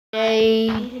Today,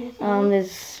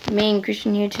 there's me and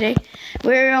Christian here today.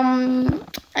 We're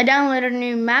I downloaded a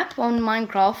new map on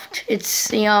Minecraft. It's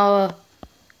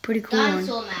pretty cool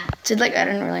Dinosaur map. It's like, I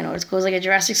don't really know what it's called. It's like a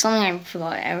Jurassic something. I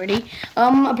forgot already.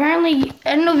 Apparently,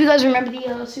 I don't know if you guys remember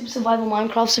the Super Survival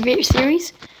Minecraft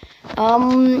series.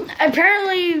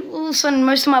 Apparently, all of a sudden,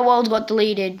 most of my worlds got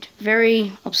deleted.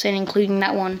 Very upsetting, including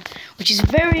that one, which is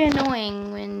very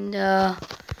annoying. And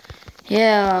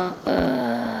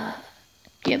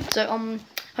Yep, so,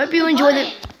 hope you enjoyed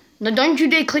it. No, don't you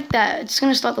dare click that. It's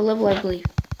gonna start the level, I believe.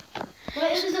 But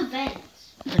it was event.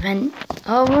 Event?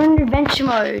 Oh, we're in adventure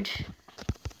mode.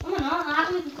 Oh, no, how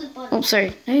can we click button? Oh,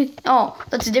 sorry. Oh,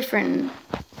 that's different.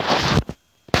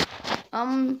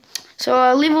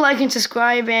 So, leave a like and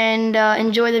subscribe and,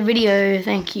 enjoy the video.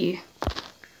 Thank you.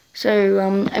 So,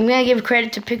 I'm gonna give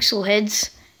credit to Pixel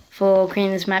Heads for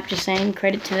creating this map, just saying.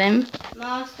 Credit to them.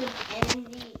 Master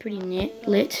Andy. Pretty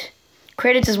lit.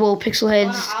 Credits as well, Pixel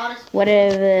Heads,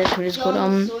 whatever it's called.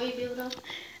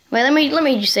 Wait, let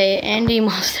me just say it. Andy,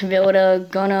 Master Builder,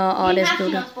 Gunner, Artist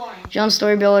Builder, John,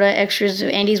 Story Builder, extras,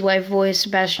 Andy's wife voice,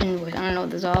 Sebastian voice. I don't know what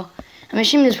those are. I'm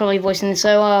assuming there's probably voice in this.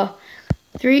 So,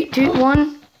 3, 2,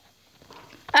 1.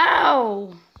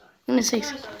 Ow! Goodness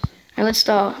sakes. Alright, let's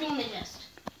start.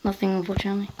 Nothing,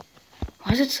 unfortunately.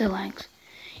 Why is it so lags?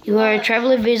 You are a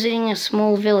traveler visiting a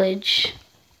small village.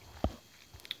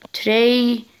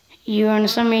 Today, you are on a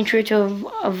submarine trip to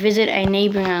visit a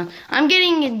neighboring island. I'm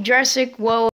getting Jurassic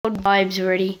World vibes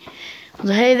already.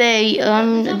 Hey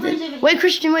there, wait,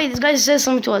 Christian, wait, this guy says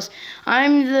something to us.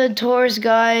 I'm the tourist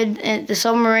guide, and the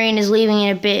submarine is leaving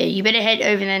in a bit. You better head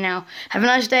over there now. Have a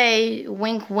nice day.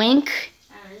 Wink, wink.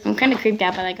 I'm kind of creeped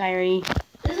out by that guy already.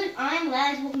 There's an iron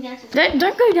ladder walking down to the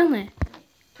Don't go down there.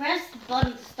 Press the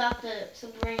button to start the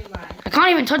submarine ride. I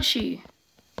can't even touch you.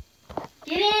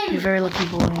 Get in! You're very lucky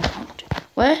boy.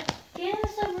 Where? Get in the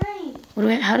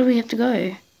submarine. How do we have to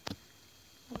go?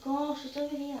 Oh gosh, it's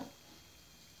over here.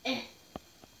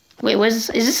 Wait, is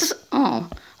this? Oh,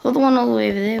 I thought the one all the way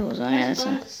over there was. Press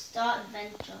button to start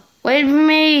adventure. Wait for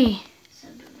me.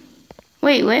 Submarine.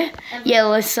 Wait, where?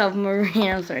 Yellow submarine.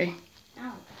 I'm sorry.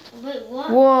 Ow. Wait, what?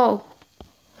 Whoa.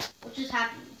 What just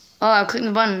happened? Oh, I clicked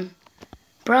the button.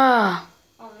 Bruh.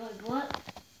 Oh no, what?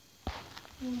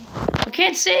 I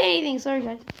can't see anything. Sorry,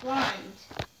 guys. Blind.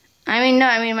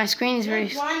 No, my screen is very...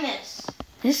 Blindness.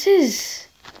 This is...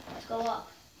 Let's go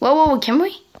up. Whoa, can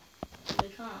we? We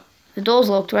can't. The door's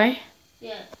locked, right?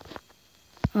 Yeah.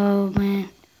 Oh, man.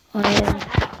 Oh, yeah.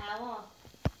 Power.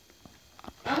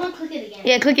 I want to click it again.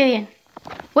 Yeah, click it again.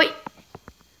 Wait.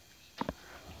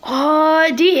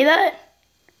 Oh, do you hear that?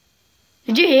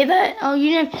 Did you hear that? Oh,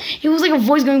 you know, it was like a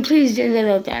voice going, please, I don't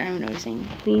know what he's saying.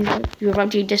 Please, you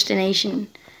arrived to your destination.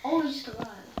 Oh, we just arrived.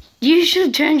 You should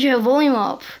have turned your volume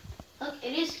up. Look,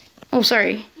 it is. Oh,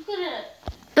 sorry. Look at it.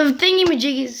 The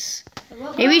thingy-majig is...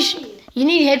 Maybe you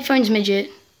need headphones,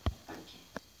 midget. Okay.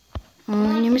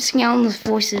 Oh, you're missing out on the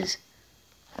voices.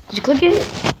 Did you click it?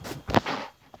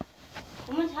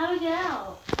 How do we get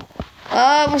out?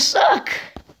 We're stuck.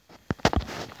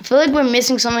 I feel like we're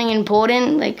missing something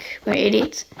important, like we're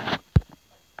idiots.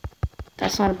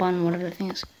 That's not a button, whatever the thing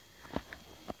is.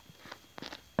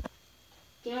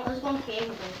 You know, let's go on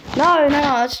cable. No,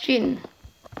 that's cheating.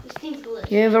 This thing's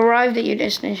glitched. You have arrived at your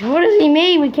destination. What does he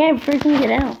mean? We can't freaking get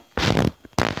out.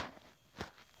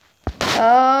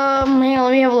 Hang on,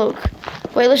 let me have a look.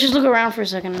 Wait, let's just look around for a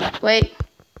second. Wait.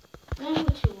 Don't go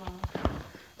too long.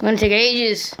 I'm gonna take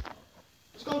ages.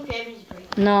 Let's go on Kevin's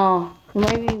break. No, we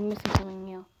might be missing something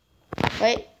here.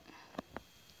 Wait.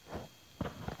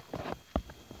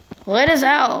 Let us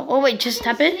out. Oh wait, just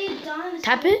tap it.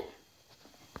 Tap it.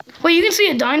 Wait, you can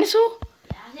see a dinosaur?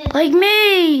 Yeah, like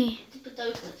me.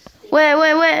 Where?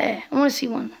 I want to see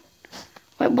one.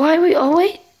 Wait, why are we? Oh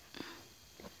wait.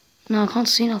 No, I can't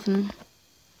see nothing.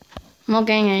 I'm not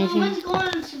getting anything. No, let's go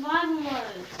on survival mode.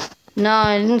 No,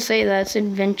 I didn't say that. It's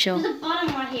adventure. There's a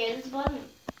button right here. There's a button.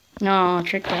 No,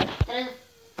 trick that. That is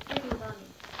a freaking button.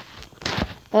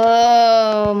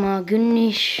 Oh my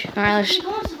goodness. Alright, let's...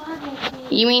 Go on survival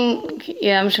mode. You mean...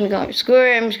 Yeah, I'm just gonna go... Screw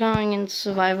it, I'm just going in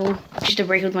survival. Just to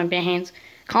break with my bare hands.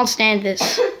 Can't stand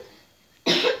this.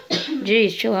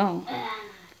 Jeez, chill out.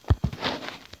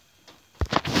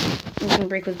 I'm just gonna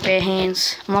break with bare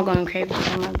hands. I'm not going crazy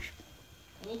so much.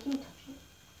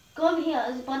 Go over here.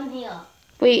 There's a button here.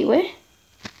 Wait, where?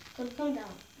 Come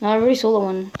down. No, I already saw the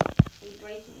one. You're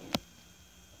breaking it.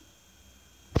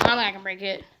 I don't think I can break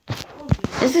it.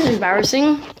 This is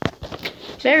embarrassing.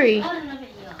 Very.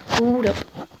 Hold up.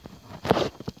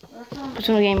 What's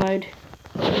on the game mode?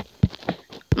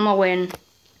 I'm not waiting.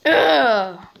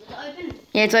 Ugh. Is it open?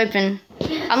 Yeah, it's open.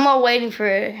 I'm not waiting for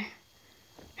it.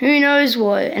 Who knows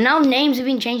what? And now names have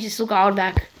been changed to still go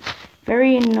Outback.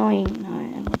 Very annoying.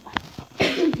 No, I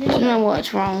don't know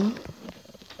what's wrong.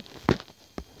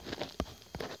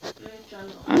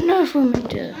 I don't know if we're meant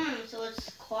to. So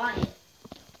it's quiet.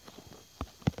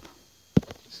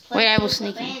 Wait, I was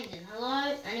sneaking.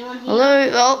 Hello? Anyone here? Hello?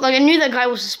 Well, like I knew that guy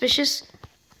was suspicious.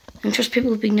 I don't trust people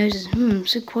with big noses.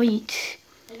 So quiet.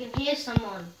 I can hear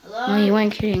someone. Hello? No, you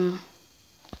weren't kidding.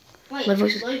 Wait, Low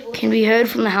voices can be heard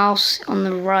from the house on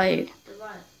the right. The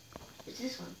right. It's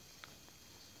this one.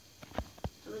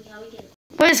 How we get it?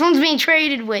 Wait, someone's being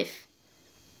traded with.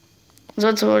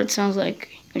 That's what it sounds like.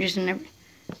 I just never.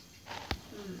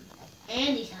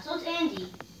 Andy's house. What's Andy?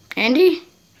 Andy?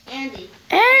 Andy.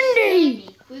 Andy!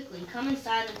 Me, quickly, come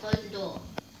inside and close the door.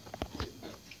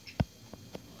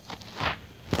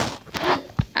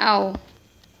 Ow.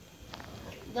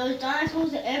 Those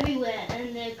dinosaurs are everywhere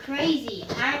and they're crazy.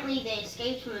 Apparently they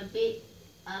escaped from a big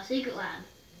secret lab.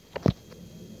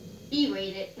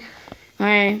 E-rate it.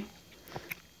 Alright.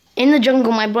 In the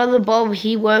jungle, my brother Bob,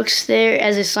 he works there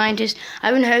as a scientist. I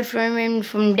haven't heard from him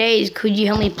from days. Could you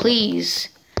help me, please?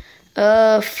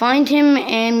 Find him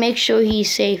and make sure he's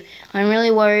safe. I'm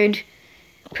really worried.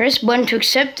 Press button to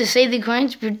accept to save the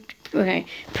quest. Okay.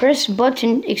 Press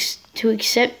button to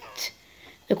accept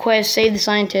the quest. Save the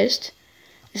scientist.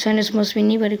 The scientist must be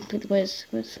nearby to complete the quest.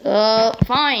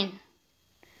 Fine.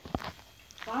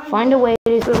 Find a way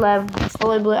to the lab.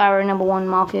 Follow blue arrow number 1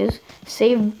 markers.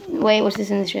 Save. Wait, what's this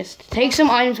in the chest? Take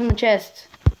some items from the chest.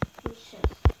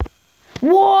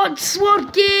 What?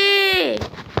 Swatky!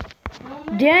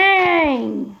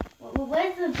 Dang! Well,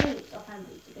 where's the boots? I'll find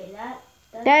boots. Okay,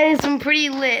 that is some pretty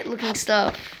lit looking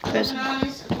stuff.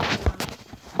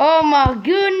 Oh my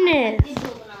goodness!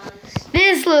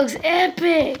 This looks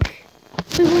epic!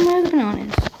 Wait, where are the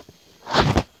bananas?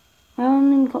 I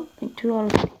only got like 2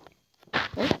 out of 3.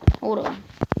 Wait, hold on.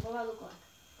 What do I look like?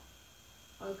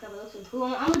 Oh crap, it looks so cool.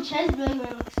 I'm a cheeseburger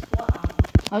and looks SWAT armor.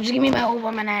 I'll just give me my whole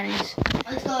bananas.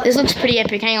 Let's go. This looks pretty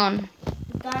epic, hang on.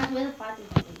 Guys, where's the fighting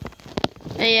company?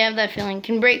 Yeah, I have that feeling.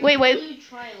 Can break. Wait.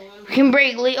 Can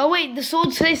break. Oh wait, the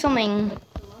sword says something.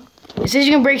 It says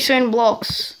you can break certain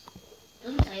blocks.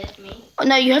 Doesn't say that to me. Oh,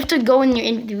 no, you have to go in your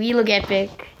inventory. You look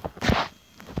epic.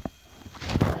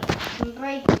 Can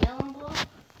break yellow block.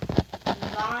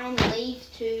 Vine, leaves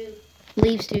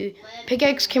to.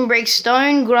 Pickaxe can break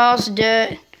stone, grass,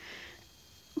 dirt,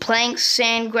 planks,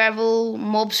 sand, gravel,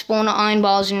 mob spawner, iron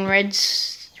bars, and red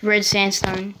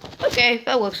sandstone. Okay,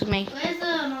 that works with me. Where's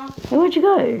the marker? Where'd you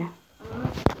go?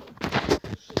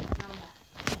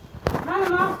 Found the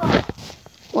marker.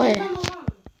 Where? Number 1.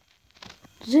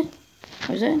 Is it?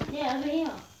 Where's it? Yeah, over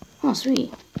here. Oh,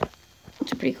 sweet.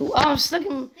 That's pretty cool. Oh, I'm stuck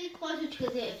in... Stay closer to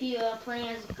it if you are playing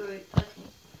as a group. Okay.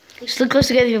 Just look close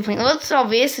together if you're playing. Oh, that's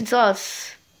obvious. It's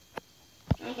us.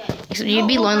 Okay. Except you'd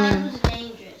be lonely.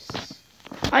 Dangerous.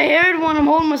 I heard one. I'm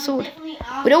holding my sword.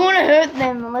 We don't want to hurt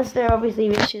them unless they're obviously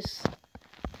vicious.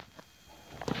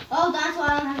 Oh, that's why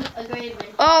I don't have a grade win.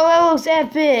 Oh, that looks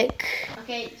epic.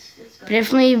 Okay, let's go.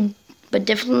 Definitely,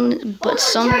 but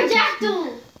some...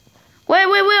 Pterodactyl! Wait,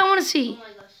 I want to see. Oh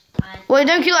my gosh. Wait,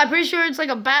 don't kill it. I'm pretty sure it's like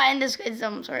a bat and it's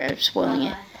I'm sorry, I'm spoiling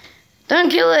it. Don't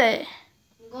kill it.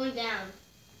 I'm going down.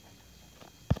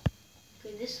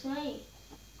 Okay, this way.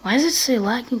 Why is it so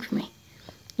lagging for me?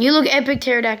 You look epic,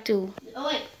 pterodactyl. Oh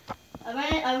wait. A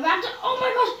raptor. Oh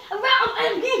my gosh.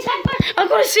 I'm being attacked by... I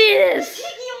gotta see this.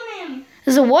 There's Piggy on him.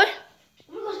 Is it what?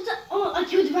 Oh my gosh, it's a... Oh, I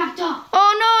killed the raptor.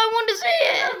 Oh no, I want to see I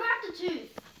it. got a raptor tooth.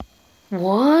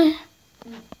 What?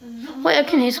 Wait, I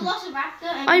can hear some.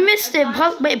 I missed it.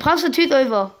 Wait, pass the tooth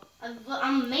over.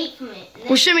 I'm a mate from it.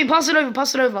 Well, show me. Pass it over.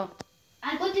 Pass it over.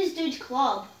 I got this dude's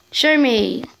club. Show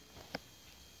me.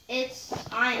 It's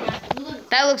iron. Look.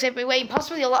 That looks epic. Wait, pass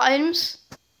me the other items.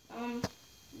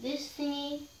 This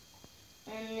thingy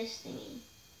and this thingy.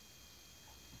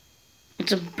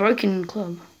 It's a broken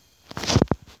club.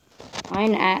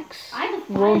 Iron axe. I have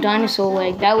a Raw dinosaur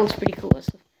leg. That looks pretty cool.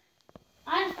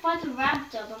 I had to fight the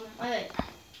raptor. Wait.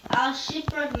 Our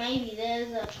shipwreck, maybe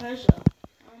there's a treasure.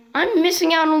 I'm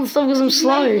missing out on all the stuff because I'm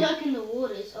slow. Look in the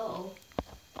waters. Uh-oh.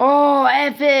 Oh,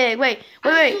 epic. Wait.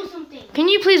 I saw something. Can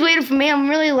you please wait for me? I'm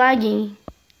really laggy.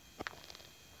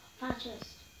 Found a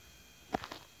chest.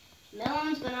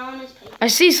 Melons, bananas, paper. I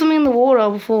see something in the water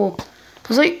before. I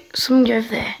was like, something over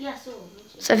there. Yeah, I saw.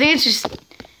 So I think it's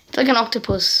like an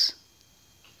octopus.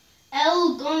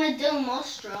 El Dona del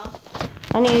Mostra.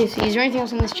 I need to see. Is there anything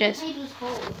else in this chest?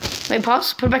 Wait,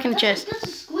 pass. Put it back in the chest. That's a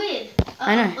squid.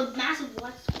 I know. A massive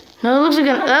white squid. No,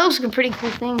 that looks like a pretty cool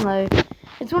thing though.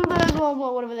 It's one of those,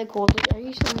 well, whatever they're called. I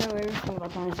used to know everything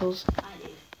about dinosaurs. I do.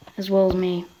 As well as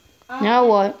me. Now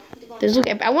what? There's look.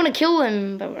 I want to kill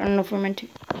him, but I don't know if we're meant to.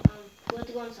 We have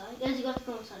to go inside. Guys, you got to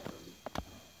go inside.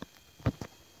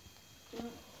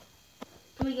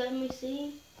 Let me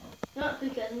see. No,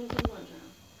 because I think I'm going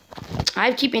down.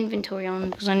 I keep inventory on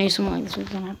because I knew something like this was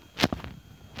gonna happen.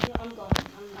 Yeah, I'm going.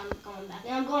 I'm going back.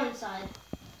 Yeah, I'm going inside.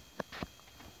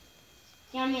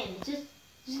 Yeah, I'm in. It's just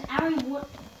Aaron. What?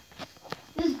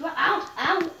 This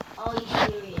ow. Oh, you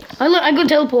serious? Oh look, I got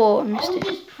teleport. I missed it.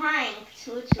 Just pranked,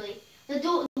 literally. The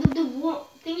door, the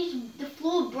thing is, the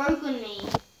floor broke on me.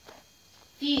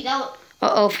 Phew, that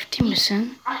was.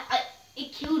 15%.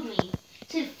 It killed me. It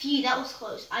said, phew, that was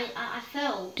close. I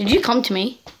fell. Did you come to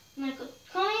me? I'm like,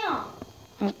 come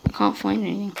here. I can't find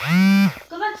anything.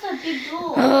 Go back to that big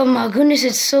door. Oh my goodness,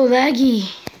 it's so laggy.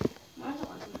 Mine's not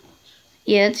lagging that much.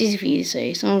 Yeah, it's easy for you to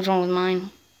say. Something's wrong with mine.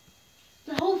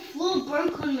 The whole floor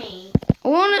broke on me.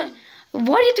 Why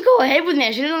do you have to go ahead with me?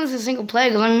 I should have done this as a single player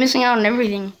because I'm missing out on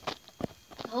everything.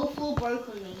 The whole floor broke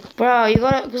on me. Bro, you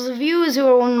gotta, because the viewers who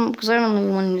are on, because I don't know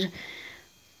one.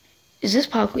 Is this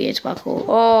parkour? Yeah, it's parkour.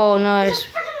 Oh no. It's a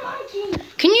freaking monkey.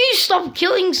 Can you stop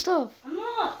killing stuff? I'm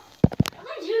not. I'm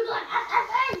not too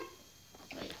good.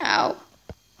 Ow.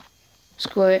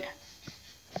 Screw it.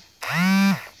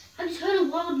 I just heard a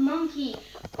wild monkey.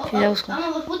 Okay, that was close. Oh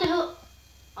my god, what the hell?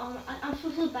 I'm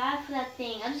so bad for that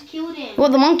thing. I just killed him.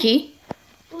 What, the monkey?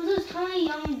 It was those tiny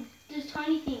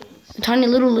things. The tiny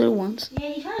little ones. Yeah,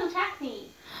 he's trying to attack me.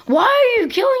 Why are you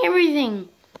killing everything?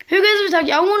 Who goes to attack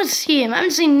you? I want to see him. I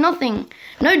haven't seen nothing.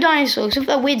 No dinosaur except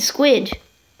for that weird squid.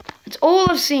 That's all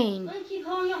I've seen. Don't keep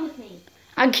hurrying up with me.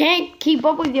 I can't keep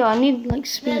up with you. I need like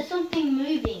speed. There's something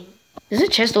moving. There's a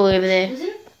chest all over there.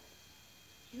 Isn't?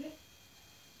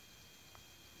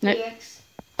 No. T-Rex.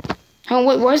 Oh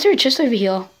wait, why is there a chest over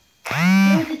here?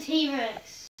 There's the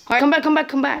T-Rex. Alright,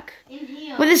 come back. In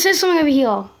here. Wait, this says something over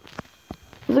here.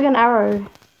 There's like an arrow.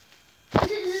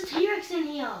 There's a T-Rex in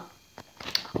here.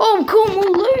 Oh, cool, more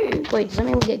loot. Wait, does that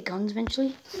mean we'll get guns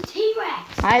eventually? It's a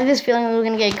T-Rex. I have this feeling we're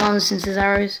gonna get guns since there's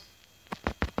arrows.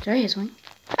 Did I hear something?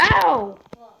 Ow!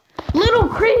 What? Little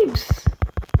creeps!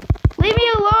 Leave me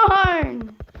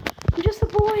alone! I'm just a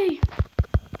boy.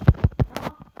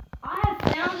 I have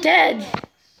found a Dead. T-Rex.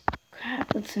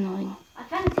 Crap, that's annoying. I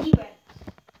found a T-Rex.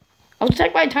 I was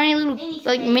attacked by a tiny little,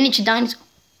 like, miniature dinosaur.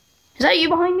 Is that you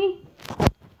behind me?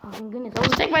 Oh, thank goodness. I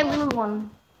was attacked by a little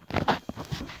one.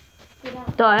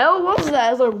 The hell was that?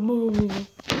 I was like, moo.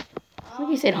 I think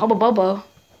you said hubba bubba.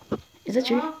 Is that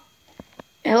true?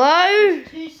 Hello?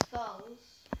 2 skulls.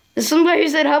 There's some guy who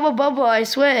said hubba bubba, I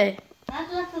swear.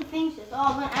 That's what the thing says.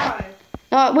 Oh, an arrow.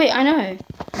 Oh, wait, I know.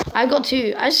 I got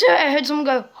 2. I swear I heard someone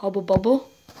go hubba bubba.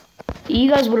 You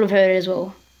guys would have heard it as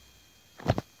well.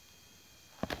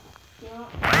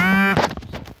 Yeah.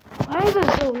 Why is it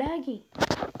so laggy?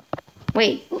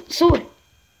 Wait, sword.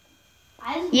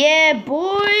 Yeah,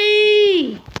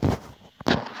 boy!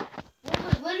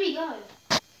 Where do we go?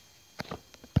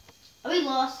 Are we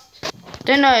lost?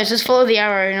 Don't know, it's just follow the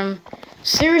arrow and I'm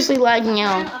seriously lagging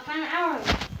out. I found an arrow.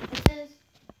 It says,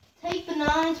 take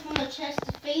bananas from the chest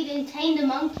to feed and tame the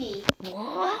monkey.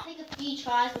 What? Take a few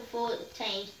tries before it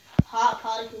tames heart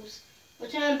particles.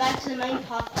 Return back to the main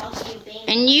path after you've been.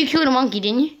 And you killed a monkey,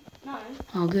 didn't you? No.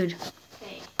 Oh, good.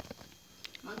 Okay.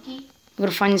 Monkey. I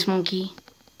gotta find this monkey.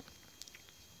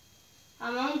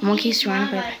 A monkey Monkey's is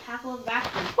surrounded surrounded by... by a pack of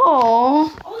raptors.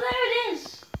 Oh, Oh, there it is.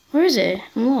 where is it?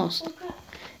 I'm lost. Oh, crap.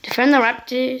 Defend the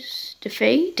raptors.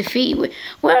 Defeat.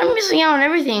 Well, I'm missing out on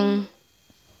everything.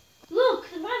 Look,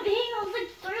 right here, I was like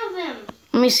 3 of them.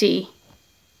 Let me see.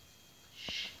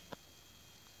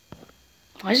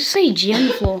 Why does it say G on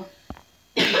the floor?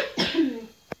 Yeah.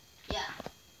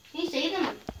 Can you see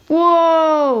them?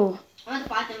 Whoa! I want to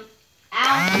fight them.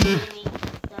 Ow, they're hitting me. Die.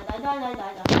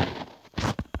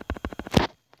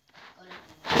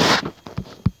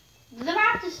 The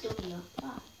raptor's still here.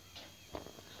 Oh.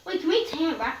 Wait, can we tame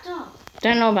a raptor?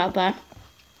 Don't know about that.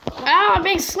 Ow, I'm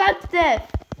being slapped to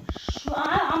death.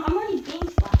 I'm already being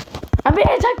slapped. I'm being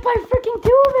attacked by freaking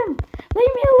 2 of them.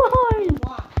 Leave me alone.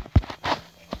 One.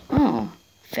 Oh,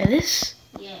 feathers?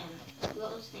 Yeah,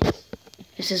 those things.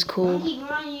 This is cool. Monkey,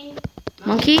 where are you?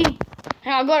 Monkey?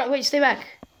 Hang on, I got it. Wait, stay back.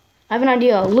 I have an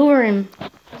idea. Lure him.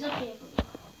 He's up here.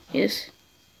 Yes.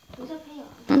 He's up here.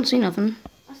 I don't see nothing.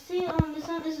 I see,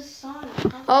 there's a sign.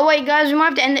 Oh wait, guys, we might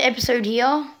have to end the episode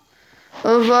here.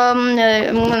 Of I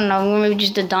don't know, maybe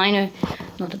just the dino,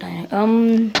 not the dino.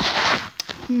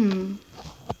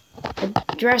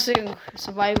 Jurassic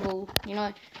survival, you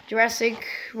know, Jurassic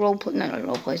roleplay. No, not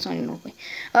roleplay. It's not even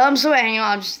roleplay. So hang on,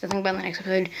 I'll just think about the next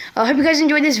episode. I hope you guys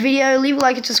enjoyed this video. Leave a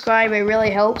like and subscribe. It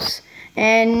really helps.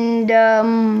 And